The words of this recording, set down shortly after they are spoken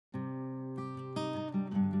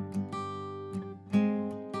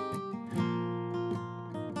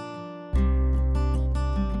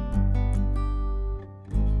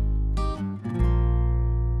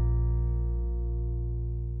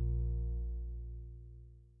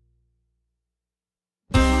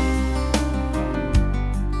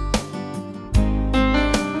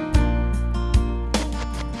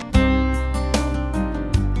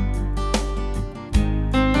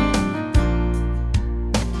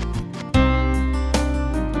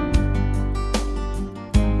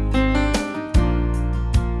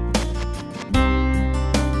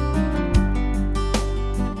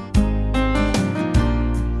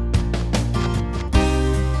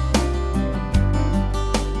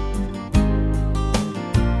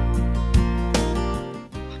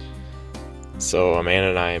So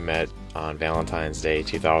Amanda and I met on Valentine's Day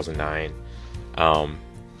 2009.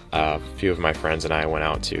 A few of my friends and I went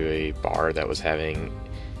out to a bar that was having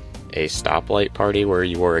a stoplight party where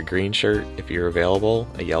you wore a green shirt if you were available,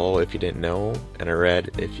 a yellow if you didn't know, and a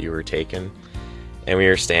red if you were taken. And we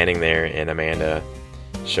were standing there, and Amanda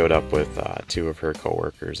showed up with two of her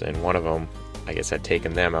coworkers, and one of them, I guess, had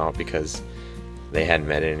taken them out because they hadn't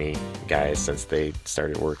met any guys since they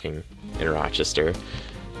started working in Rochester.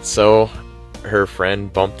 So her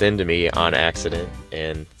friend bumped into me on accident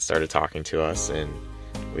and started talking to us, and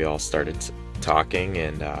we all started talking,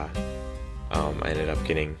 and I ended up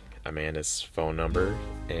getting Amanda's phone number,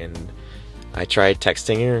 and I tried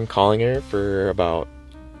texting her and calling her for about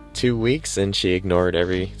 2 weeks, and she ignored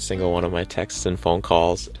every single one of my texts and phone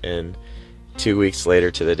calls. And 2 weeks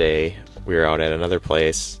later to the day, we were out at another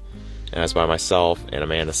place, and I was by myself, and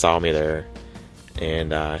Amanda saw me there,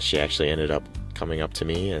 and she actually ended up coming up to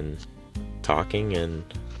me and talking, and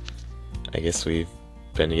I guess we've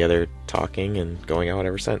been together talking and going out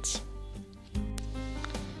ever since.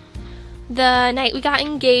 The night we got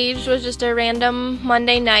engaged was just a random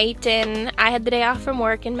Monday night, and I had the day off from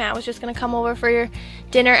work, and Matt was just going to come over for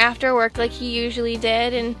dinner after work like he usually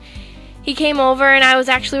did. And he came over, and I was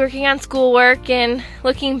actually working on schoolwork, and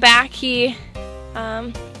looking back, he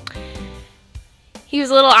was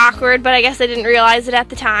a little awkward, but I guess I didn't realize it at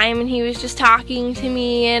the time, and he was just talking to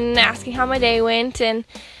me and asking how my day went. And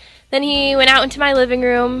then he went out into my living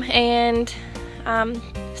room and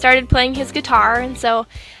started playing his guitar, and so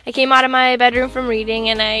I came out of my bedroom from reading,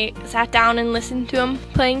 and I sat down and listened to him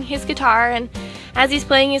playing his guitar. And as he's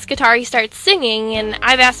playing his guitar, he starts singing, and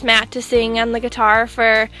I've asked Matt to sing on the guitar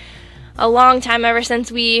for a long time, ever since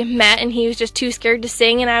we met, and he was just too scared to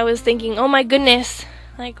sing. And I was thinking, oh my goodness,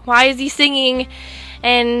 like, why is he singing?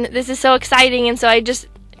 And this is so exciting. And so I just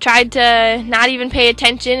tried to not even pay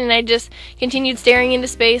attention, and I just continued staring into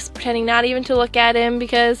space, pretending not even to look at him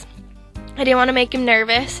because I didn't want to make him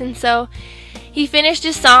nervous. And so he finished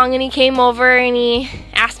his song, and he came over and he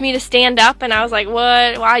asked me to stand up, and I was like,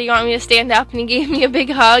 what? Why do you want me to stand up? And he gave me a big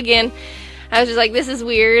hug, and I was just like, this is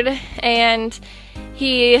weird. And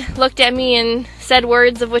he looked at me and said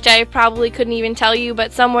words of which I probably couldn't even tell you,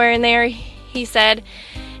 but somewhere in there he said,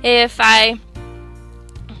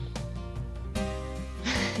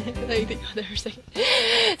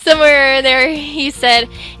 somewhere there he said,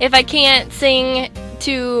 if I can't sing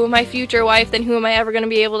to my future wife, then who am I ever going to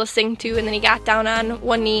be able to sing to? And then he got down on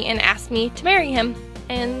one knee and asked me to marry him,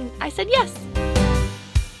 and I said yes.